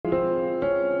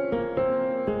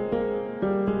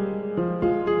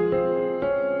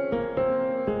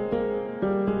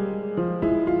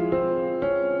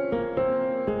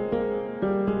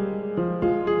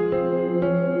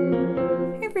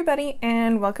everybody,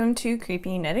 and welcome to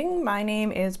Creepy Knitting. My name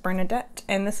is Bernadette,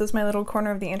 and this is my little corner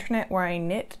of the internet where I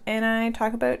knit and I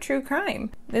talk about true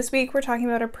crime. This week we're talking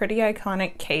about a pretty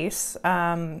iconic case.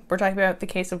 We're talking about the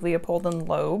case of Leopold and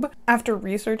Loeb. After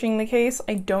researching the case,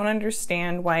 I don't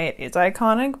understand why it is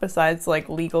iconic, besides like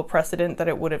legal precedent that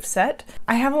it would have set.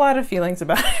 I have a lot of feelings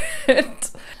about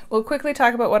it. We'll quickly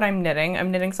talk about what I'm knitting.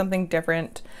 I'm knitting something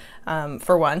different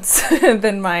for once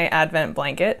than my Advent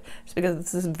blanket, just because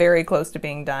this is very close to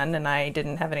being done and I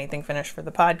didn't have anything finished for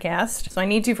the podcast, so I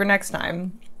need to for next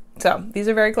time. So these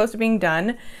are very close to being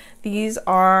done. These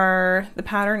are, the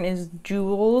pattern is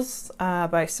Jules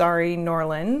by Sari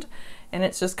Norlund, and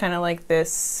it's just kind of like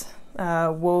this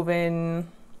woven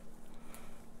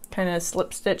kind of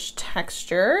slip stitch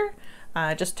texture.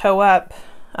 Just toe up.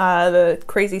 The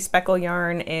crazy speckle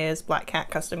yarn is Black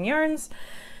Cat Custom Yarns.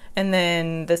 And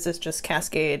then this is just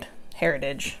Cascade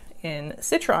Heritage in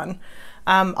Citron.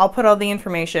 I'll put all the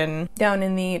information down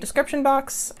in the description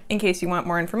box in case you want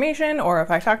more information, or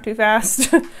if I talk too fast.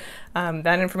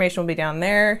 That information will be down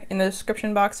there in the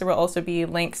description box. There will also be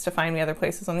links to find me other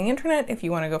places on the internet if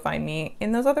you want to go find me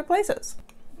in those other places.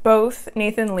 Both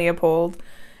Nathan Leopold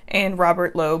and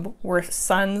Robert Loeb were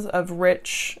sons of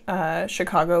rich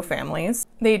Chicago families.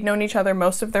 They'd known each other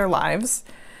most of their lives.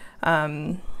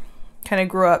 Kind of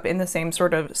grew up in the same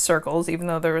sort of circles, even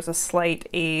though there was a slight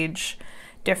age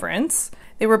difference.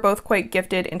 They were both quite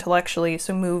gifted intellectually,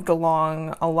 so moved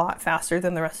along a lot faster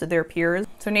than the rest of their peers.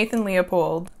 So Nathan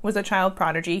Leopold was a child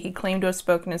prodigy. He claimed to have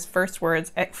spoken his first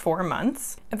words at 4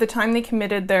 months. At the time they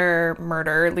committed their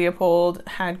murder, Leopold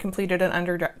had completed an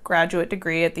undergraduate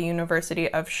degree at the University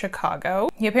of Chicago.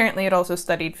 He apparently had also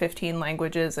studied 15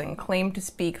 languages and claimed to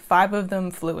speak 5 of them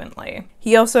fluently.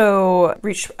 He also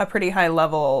reached a pretty high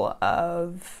level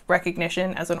of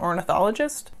recognition as an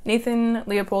ornithologist. Nathan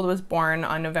Leopold was born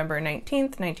on November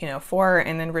 19th, 1904,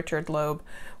 and then Richard Loeb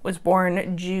was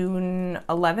born June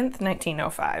 11th,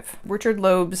 1905. Richard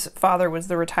Loeb's father was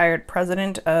the retired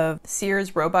president of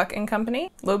Sears, Roebuck and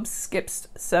Company. Loeb skipped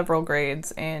several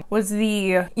grades and was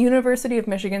the University of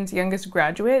Michigan's youngest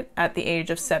graduate at the age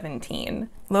of 17.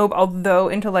 Loeb, although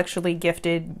intellectually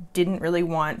gifted, didn't really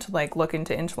want to look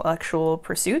into intellectual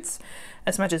pursuits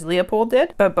as much as Leopold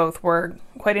did, but both were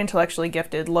quite intellectually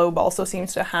gifted. Loeb also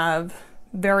seems to have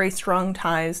very strong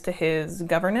ties to his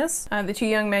governess. The two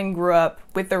young men grew up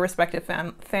with their respective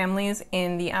families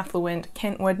in the affluent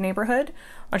Kentwood neighborhood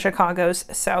on Chicago's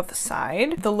south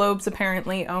side. The Loebs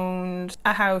apparently owned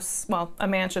a house, well, a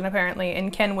mansion apparently,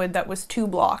 in Kenwood that was 2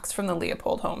 blocks from the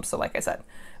Leopold home. So like I said,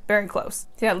 very close.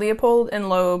 So yeah, Leopold and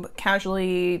Loeb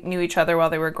casually knew each other while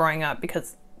they were growing up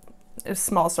because a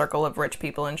small circle of rich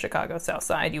people in Chicago's south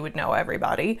side, you would know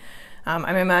everybody.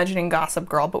 I'm imagining Gossip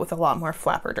Girl, but with a lot more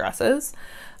flapper dresses.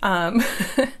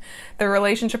 Their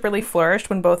relationship really flourished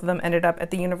when both of them ended up at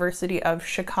the University of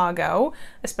Chicago,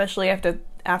 especially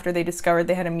after they discovered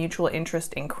they had a mutual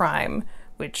interest in crime,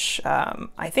 which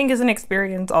I think is an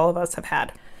experience all of us have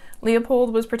had.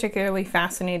 Leopold was particularly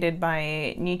fascinated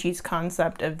by Nietzsche's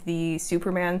concept of the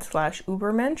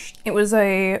Superman/Übermensch. It was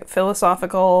a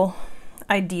philosophical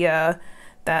idea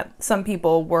that some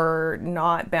people were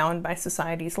not bound by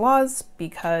society's laws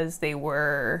because they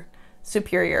were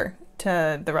superior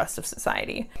to the rest of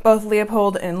society. Both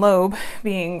Leopold and Loeb,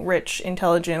 being rich,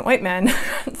 intelligent white men,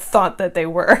 thought that they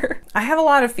were. I have a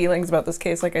lot of feelings about this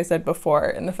case, like I said before,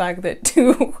 and the fact that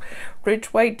 2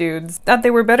 rich white dudes thought they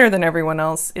were better than everyone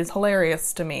else is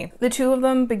hilarious to me. The 2 of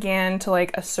them began to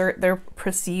assert their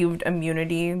perceived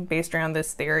immunity based around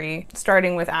this theory,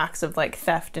 starting with acts of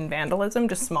theft and vandalism,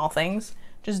 just small things.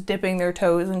 Just dipping their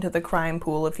toes into the crime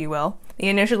pool, if you will. They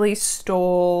initially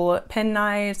stole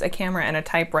penknives, a camera, and a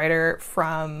typewriter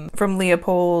from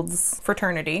Leopold's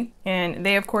fraternity, and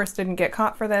they of course didn't get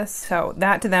caught for this, so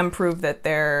that to them proved that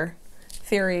their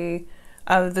theory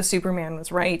of the Superman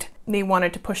was right. They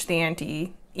wanted to push the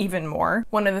ante even more.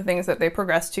 One of the things that they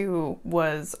progressed to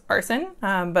was arson,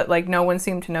 but no one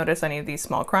seemed to notice any of these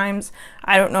small crimes.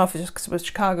 I don't know if it just was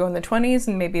Chicago in the 20s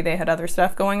and maybe they had other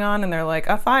stuff going on and they're like,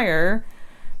 a fire?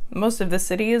 Most of the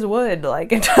city is wood,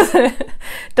 it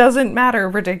doesn't matter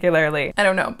particularly. I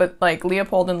don't know, but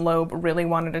Leopold and Loeb really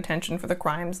wanted attention for the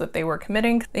crimes that they were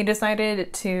committing. They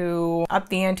decided to up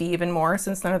the ante even more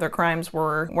since none of their crimes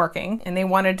were working, and they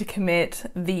wanted to commit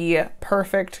the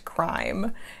perfect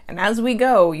crime. And as we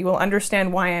go, you will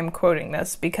understand why I'm quoting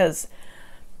this, because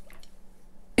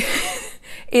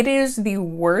it is the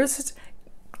worst,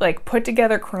 put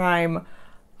together crime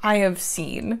I have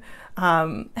seen.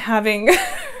 Having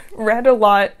read a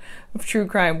lot of true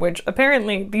crime, which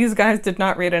apparently these guys did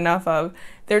not read enough of,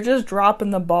 they're just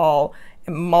dropping the ball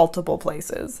in multiple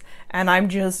places. And I'm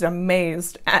just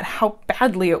amazed at how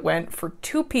badly it went for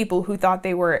two people who thought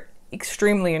they were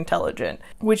extremely intelligent,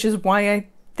 which is why I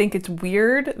think it's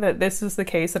weird that this is the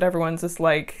case, that everyone's just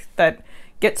like, that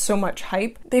gets so much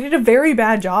hype. They did a very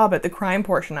bad job at the crime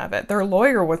portion of it. Their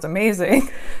lawyer was amazing,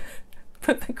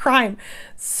 but the crime,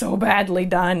 so badly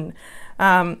done.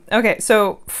 Okay,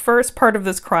 so first part of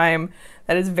this crime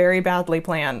that is very badly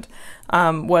planned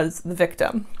was the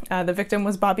victim. The victim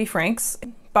was Bobby Franks.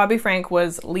 Bobby Frank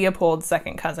was Leopold's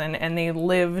second cousin, and they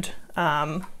lived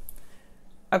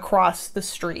across the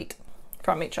street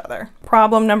from each other.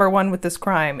 Problem number one with this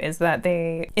crime is that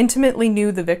they intimately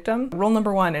knew the victim. Rule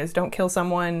number one is don't kill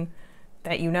someone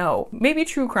that you know. Maybe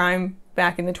true crime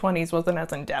back in the 20s wasn't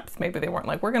as in depth. Maybe they weren't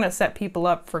like, we're gonna set people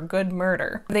up for good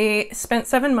murder. They spent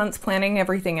 7 months planning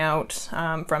everything out,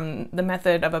 from the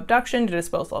method of abduction to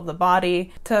disposal of the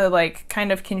body, to like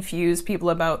kind of confuse people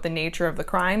about the nature of the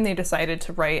crime. They decided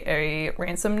to write a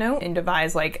ransom note and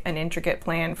devise like an intricate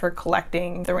plan for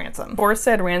collecting the ransom. For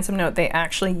said ransom note, they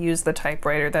actually used the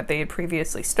typewriter that they had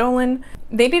previously stolen.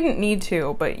 They didn't need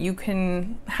to, but you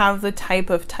can have the type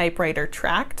of typewriter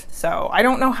tracked. So I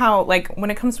don't know how, like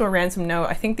when it comes to a ransom note,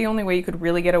 I think the only way you could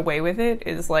really get away with it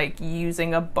is like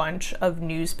using a bunch of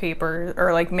newspapers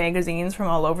or like magazines from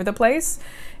all over the place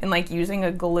and like using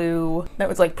a glue that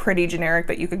was like pretty generic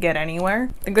that you could get anywhere.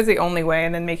 I think that's the only way,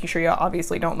 and then making sure you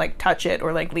obviously don't like touch it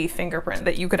or like leave fingerprint,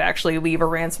 that you could actually leave a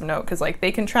ransom note, because like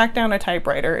they can track down a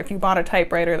typewriter. If you bought a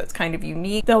typewriter that's kind of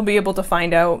unique, they'll be able to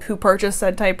find out who purchased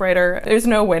said typewriter. There's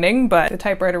no winning, but the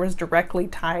typewriter was directly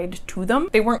tied to them.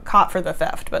 They weren't caught for the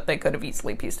theft, but they could have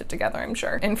easily pieced it together, I'm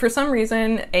sure. And for some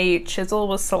reason, a chisel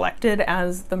was selected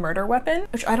as the murder weapon,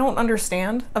 which I don't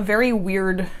understand. A very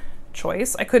weird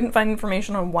choice. I couldn't find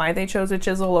information on why they chose a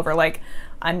chisel over like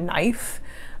a knife,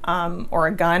 or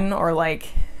a gun, or like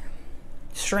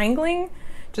strangling.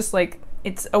 Just like,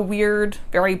 it's a weird,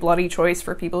 very bloody choice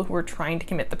for people who are trying to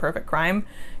commit the perfect crime.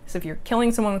 So if you're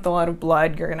killing someone with a lot of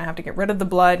blood, you're gonna have to get rid of the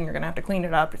blood and you're gonna have to clean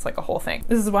it up. It's like a whole thing.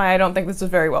 This is why I don't think this was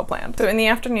very well planned. So in the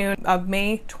afternoon of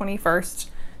May 21st,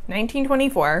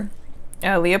 1924,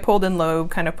 Leopold and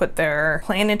Loeb kind of put their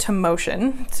plan into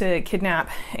motion to kidnap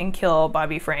and kill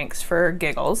Bobby Franks for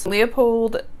giggles.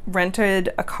 Leopold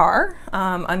rented a car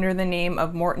under the name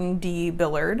of Morton D.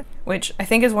 Billard, which I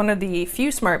think is one of the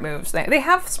few smart moves. They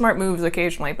have smart moves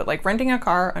occasionally, but like renting a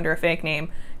car under a fake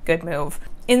name, good move.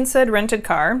 In said rented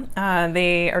car,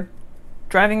 they are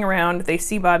driving around, they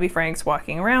see Bobby Franks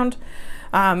walking around,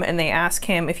 and they ask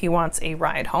him if he wants a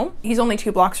ride home. He's only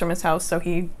 2 blocks from his house, so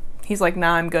he's like,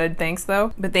 nah, I'm good, thanks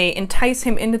though. But they entice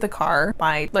him into the car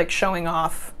by like showing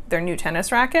off their new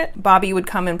tennis racket. Bobby would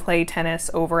come and play tennis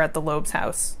over at the Loeb's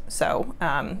house. So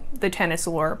the tennis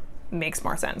lure makes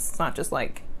more sense. It's not just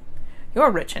like, you're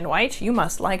rich and white, you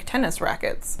must like tennis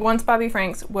rackets. Once Bobby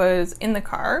Franks was in the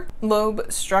car,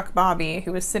 Loeb struck Bobby,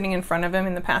 who was sitting in front of him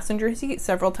in the passenger seat,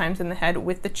 several times in the head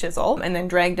with the chisel, and then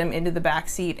dragged him into the back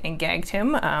seat and gagged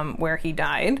him, where he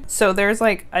died. So there's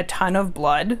like a ton of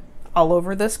blood all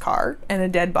over this car and a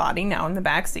dead body now in the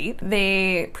back seat.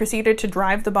 They proceeded to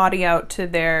drive the body out to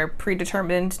their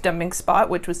predetermined dumping spot,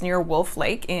 which was near Wolf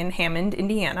Lake in Hammond,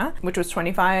 Indiana, which was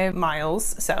 25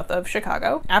 miles south of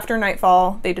Chicago. After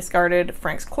nightfall, they discarded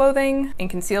Frank's clothing and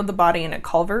concealed the body in a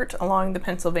culvert along the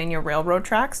Pennsylvania Railroad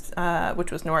tracks, which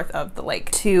was north of the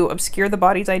lake. To obscure the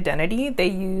body's identity, they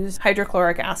used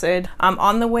hydrochloric acid.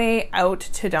 On the way out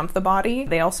to dump the body,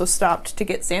 they also stopped to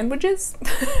get sandwiches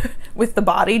with the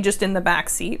body just in the back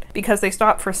seat. Because they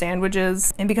stopped for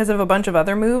sandwiches and because of a bunch of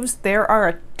other moves, there are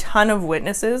a ton of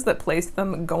witnesses that placed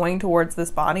them going towards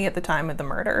this body at the time of the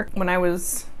murder. When I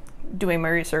was doing my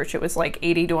research, it was like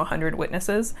 80 to 100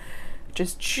 witnesses, which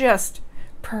is just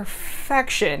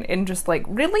perfection. And just like,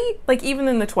 really? Like even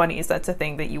in the 20s, that's a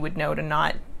thing that you would know to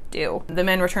not do. The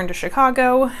men returned to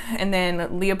Chicago, and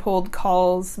then Leopold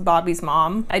calls Bobby's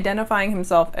mom, identifying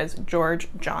himself as George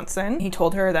Johnson. He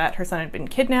told her that her son had been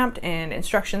kidnapped and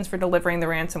instructions for delivering the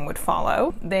ransom would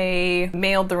follow. They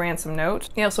mailed the ransom note.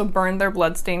 They also burned their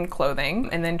bloodstained clothing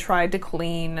and then tried to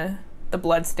clean the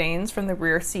bloodstains from the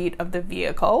rear seat of the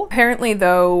vehicle. Apparently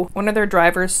though, one of their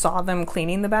drivers saw them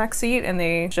cleaning the back seat and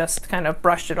they just kind of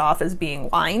brushed it off as being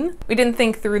wine. We didn't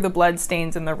think through the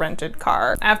bloodstains in the rented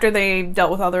car. After they dealt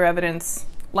with all their evidence,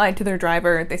 lied to their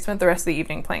driver, they spent the rest of the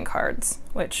evening playing cards,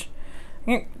 which,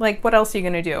 like, what else are you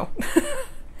gonna do?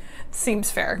 Seems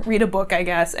fair. Read a book, I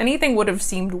guess. Anything would have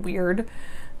seemed weird.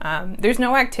 There's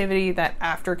no activity that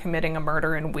after committing a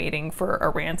murder and waiting for a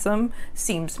ransom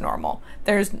seems normal.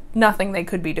 There's nothing they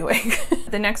could be doing.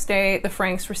 The next day, the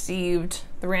Franks received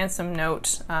the ransom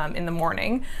note in the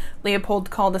morning, Leopold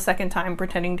called a second time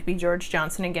pretending to be George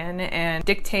Johnson again and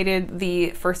dictated the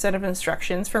first set of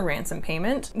instructions for ransom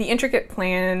payment. The intricate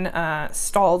plan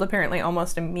stalled apparently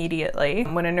almost immediately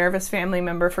when a nervous family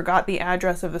member forgot the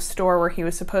address of the store where he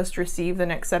was supposed to receive the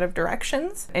next set of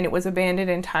directions, and it was abandoned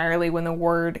entirely when the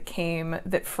word came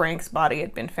that Frank's body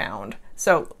had been found.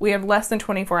 So we have less than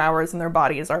 24 hours and their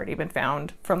body has already been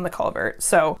found from the culvert.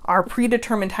 So our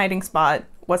predetermined hiding spot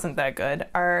wasn't that good.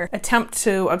 Our attempt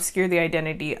to obscure the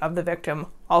identity of the victim,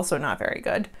 also not very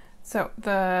good. So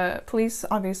the police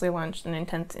obviously launched an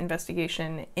intense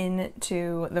investigation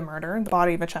into the murder. The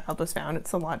body of a child was found. It's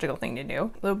the logical thing to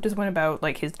do. Loeb just went about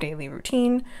like his daily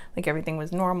routine, like everything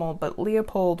was normal, but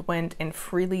Leopold went and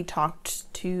freely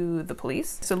talked to the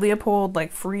police. So Leopold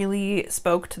like freely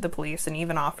spoke to the police and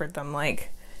even offered them like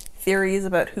theories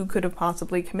about who could have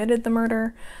possibly committed the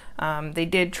murder. They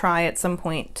did try at some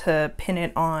point to pin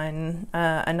it on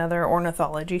another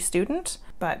ornithology student,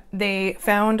 but they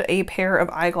found a pair of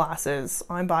eyeglasses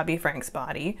on Bobby Frank's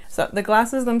body. So the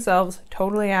glasses themselves,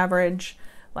 totally average,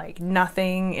 like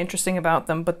nothing interesting about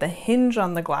them, but the hinge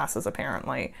on the glasses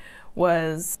apparently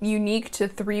was unique to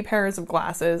 3 pairs of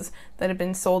glasses that had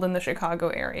been sold in the Chicago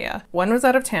area. One was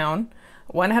out of town,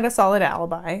 one had a solid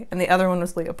alibi, and the other one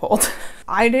was Leopold.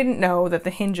 I didn't know that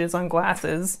the hinges on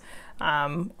glasses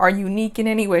are unique in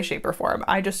any way, shape, or form.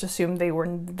 I just assumed they were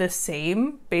the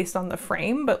same based on the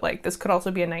frame, but like this could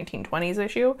also be a 1920s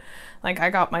issue. Like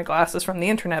I got my glasses from the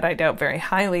internet. I doubt very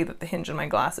highly that the hinge on my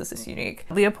glasses is unique.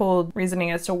 Leopold's reasoning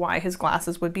as to why his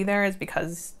glasses would be there is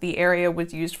because the area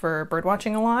was used for bird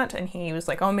watching a lot, and he was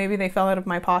like, oh, maybe they fell out of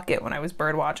my pocket when I was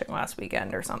bird watching last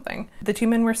weekend or something. The 2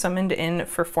 men were summoned in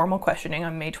for formal questioning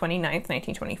on May 29th,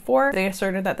 1924. They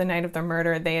asserted that the night of the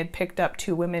murder, they had picked up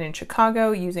 2 women in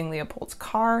Chicago using Leopold's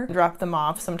car, dropped them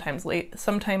off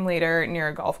sometime later near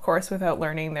a golf course without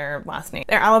learning their last name.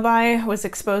 Their alibi was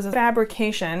exposed as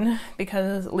fabrication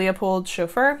because Leopold's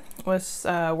chauffeur was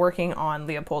working on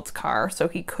Leopold's car, so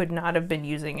he could not have been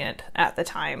using it at the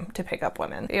time to pick up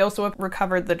women. They also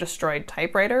recovered the destroyed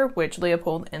typewriter, which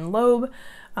Leopold and Loeb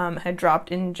had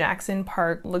dropped in Jackson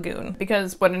Park Lagoon.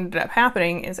 Because what ended up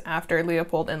happening is after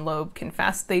Leopold and Loeb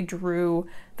confessed, they drew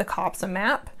the cops a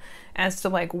map as to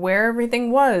like where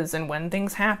everything was and when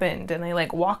things happened, and they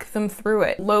like walked them through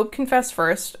it. Loeb confessed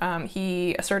first.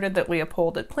 He asserted that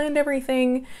Leopold had planned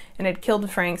everything and had killed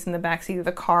Franks in the backseat of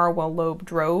the car while Loeb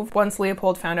drove. Once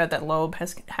Leopold found out that Loeb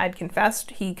had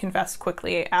confessed, he confessed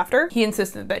quickly after. He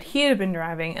insisted that he had been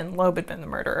driving and Loeb had been the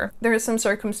murderer. There is some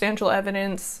circumstantial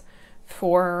evidence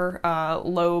for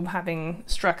Loeb having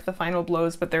struck the final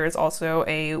blows, but there is also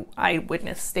a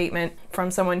eyewitness statement from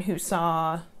someone who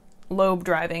saw Loeb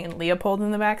driving and Leopold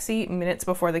in the backseat minutes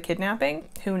before the kidnapping.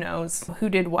 Who knows who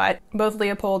did what? Both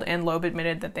Leopold and Loeb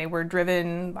admitted that they were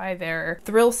driven by their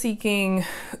thrill-seeking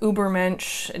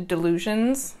Ubermensch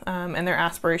delusions and their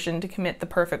aspiration to commit the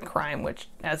perfect crime, which,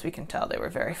 as we can tell, they were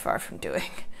very far from doing.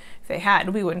 If they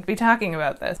had, we wouldn't be talking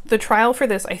about this. The trial for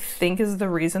this, I think, is the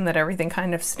reason that everything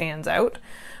kind of stands out.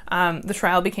 The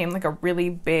trial became like a really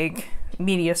big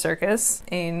media circus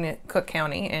in Cook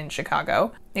County in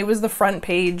Chicago. It was the front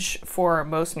page for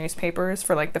most newspapers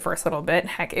for like the first little bit.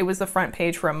 Heck, it was the front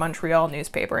page for a Montreal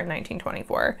newspaper in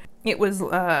 1924. It was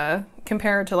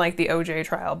compared to like the OJ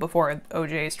trial before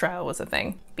OJ's trial was a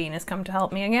thing. Bean has come to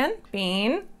help me again.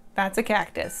 Bean, that's a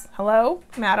cactus. Hello,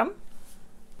 madam.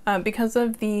 Because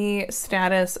of the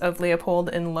status of Leopold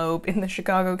and Loeb in the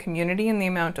Chicago community and the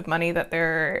amount of money that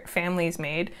their families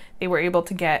made, they were able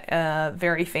to get a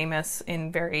very famous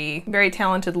and very, very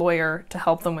talented lawyer to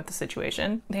help them with the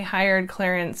situation. They hired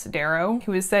Clarence Darrow,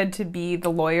 who is said to be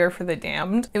the lawyer for the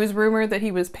damned. It was rumored that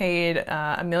he was paid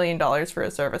 $1 million for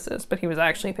his services, but he was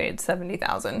actually paid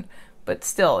 $70,000. But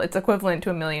still, it's equivalent to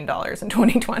 $1 million in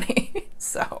 2020.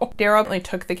 So Darrow really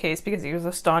took the case because he was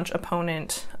a staunch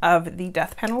opponent of the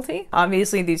death penalty.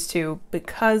 Obviously, these two,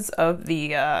 because of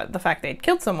the fact they'd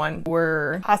killed someone,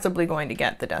 were possibly going to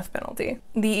get the death penalty.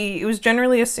 It was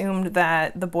generally assumed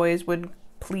that the boys would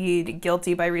plead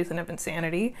guilty by reason of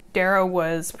insanity. Darrow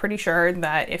was pretty sure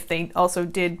that if they also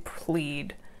did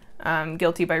plead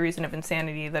guilty by reason of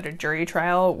insanity, that a jury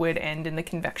trial would end in the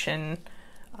conviction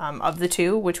of the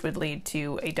two, which would lead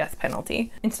to a death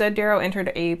penalty. Instead, Darrow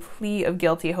entered a plea of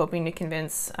guilty, hoping to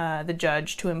convince the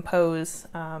judge to impose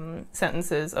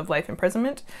sentences of life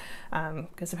imprisonment,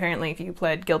 because apparently if you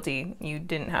pled guilty, you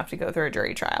didn't have to go through a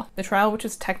jury trial. The trial, which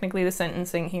is technically the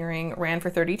sentencing hearing, ran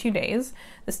for 32 days.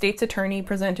 The state's attorney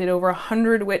presented over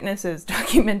 100 witnesses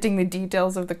documenting the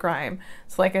details of the crime.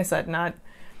 So like I said,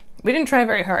 we didn't try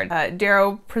very hard.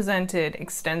 Darrow presented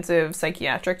extensive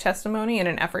psychiatric testimony in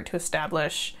an effort to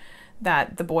establish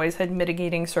that the boys had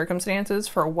mitigating circumstances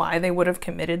for why they would have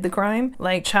committed the crime,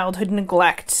 like childhood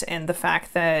neglect and the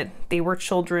fact that they were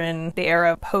children the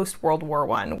era post-World War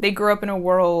I. They grew up in a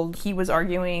world, he was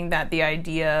arguing that the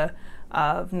idea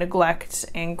of neglect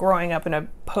and growing up in a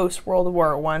post-World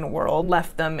War I world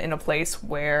left them in a place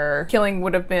where killing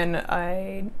would have been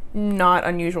a not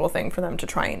unusual thing for them to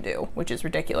try and do, which is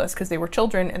ridiculous because they were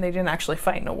children and they didn't actually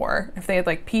fight in a war. If they had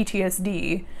like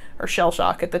PTSD or shell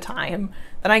shock at the time,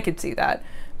 then I could see that,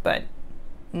 but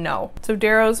no. So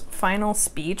Darrow's final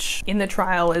speech in the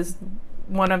trial is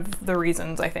one of the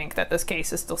reasons I think that this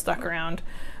case is still stuck around.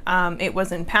 It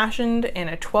was impassioned in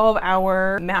a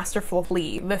 12-hour masterful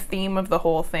plea. The theme of the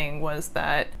whole thing was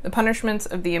that the punishments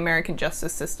of the American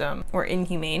justice system were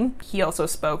inhumane. He also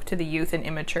spoke to the youth and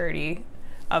immaturity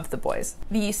of the boys.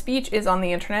 The speech is on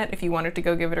the internet if you wanted to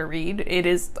go give it a read. It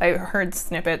is, I heard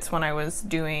snippets when I was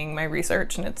doing my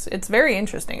research, and it's very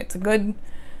interesting. It's a good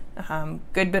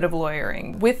bit of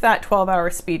lawyering. With that 12-hour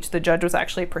speech, the judge was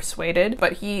actually persuaded,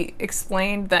 but he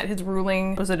explained that his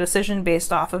ruling was a decision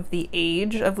based off of the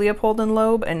age of Leopold and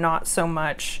Loeb and not so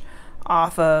much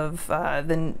off of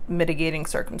the mitigating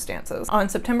circumstances. On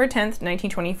September 10th,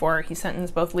 1924, he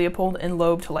sentenced both Leopold and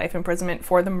Loeb to life imprisonment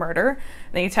for the murder,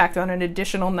 and they tacked on an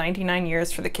additional 99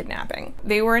 years for the kidnapping.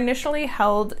 They were initially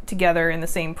held together in the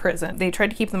same prison. They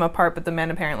tried to keep them apart, but the men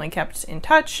apparently kept in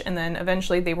touch, and then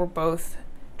eventually they were both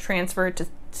transferred to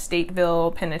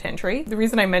Stateville Penitentiary. The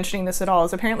reason I'm mentioning this at all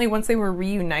is apparently once they were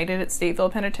reunited at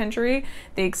Stateville Penitentiary,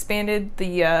 they expanded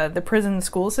the prison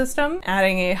school system,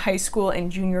 adding a high school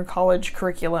and junior college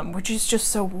curriculum, which is just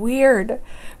so weird.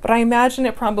 But I imagine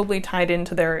it probably tied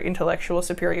into their intellectual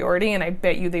superiority, and I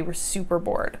bet you they were super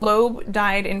bored. Loeb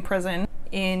died in prison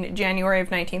in January of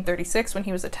 1936 when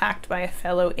he was attacked by a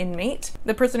fellow inmate.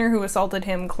 The prisoner who assaulted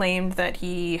him claimed that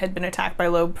he had been attacked by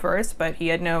Loeb first, but he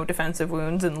had no defensive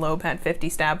wounds and Loeb had 50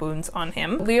 stab wounds on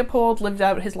him. Leopold lived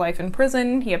out his life in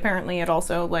prison. He apparently had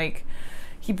also,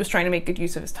 he was trying to make good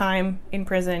use of his time in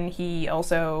prison. He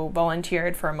also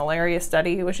volunteered for a malaria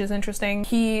study, which is interesting.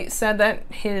 He said that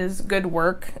his good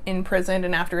work in prison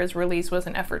and after his release was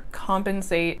an effort to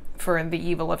compensate for the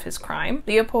evil of his crime.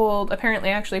 Leopold apparently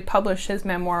actually published his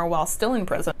memoir while still in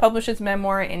prison. Published his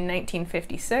memoir in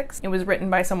 1956. It was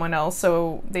written by someone else,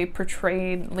 so they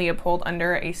portrayed Leopold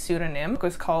under a pseudonym. It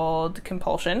was called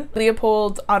Compulsion.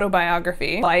 Leopold's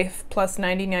autobiography, Life plus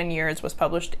 99 Years, was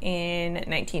published in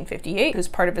 1958. It was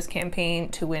part of his campaign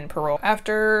to win parole.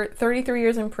 After 33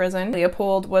 years in prison,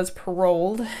 Leopold was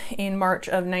paroled in March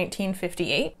of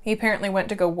 1958. He apparently went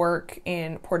to go work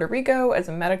in Puerto Rico as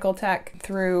a medical tech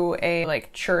through a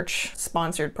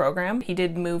church-sponsored program. He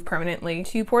did move permanently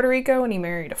to Puerto Rico and he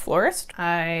married a florist.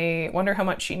 I wonder how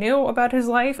much she knew about his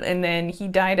life. And then he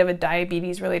died of a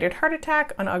diabetes-related heart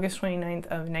attack on August 29th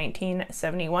of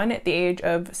 1971 at the age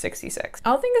of 66.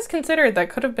 All things considered, that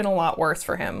could have been a lot worse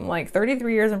for him.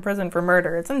 33 years in prison for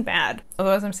murder, isn't bad.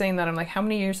 Although as I'm saying that, I'm like, how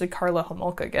many years did Karla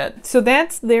Homolka get? So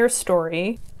that's their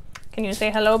story. Can you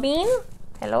say hello, Bean?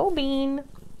 Hello, Bean.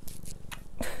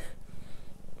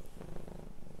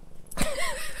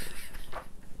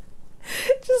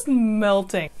 Just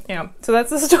melting. Yeah, so that's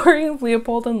the story of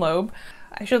Leopold and Loeb.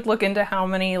 I should look into how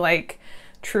many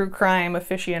true crime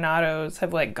aficionados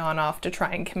have gone off to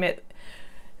try and commit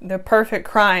the perfect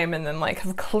crime and then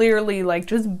have clearly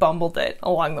just bumbled it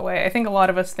along the way. I think a lot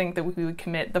of us think that we would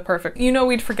commit the perfect,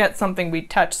 we'd forget something, we'd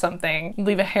touch something,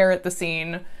 leave a hair at the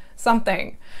scene,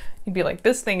 something. You'd be like,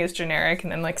 this thing is generic,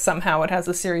 and then somehow it has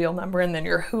a serial number and then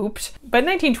you're hooped. But in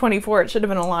 1924, it should have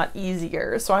been a lot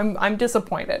easier, so I'm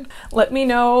disappointed. Let me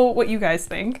know what you guys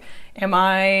think. Am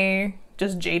I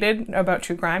just jaded about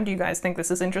true crime? Do you guys think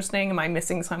this is interesting? Am I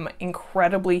missing some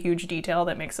incredibly huge detail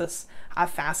that makes this a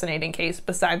fascinating case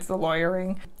besides the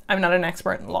lawyering? I'm not an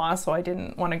expert in law, so I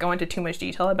didn't want to go into too much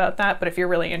detail about that, but if you're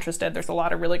really interested, there's a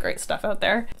lot of really great stuff out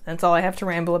there. That's all I have to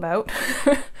ramble about.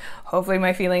 Hopefully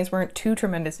my feelings weren't too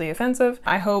tremendously offensive.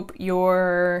 I hope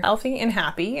you're healthy and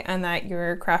happy and that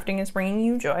your crafting is bringing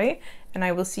you joy, and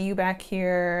I will see you back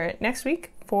here next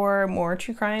week for more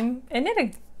true crime and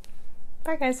knitting.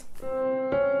 Bye, guys.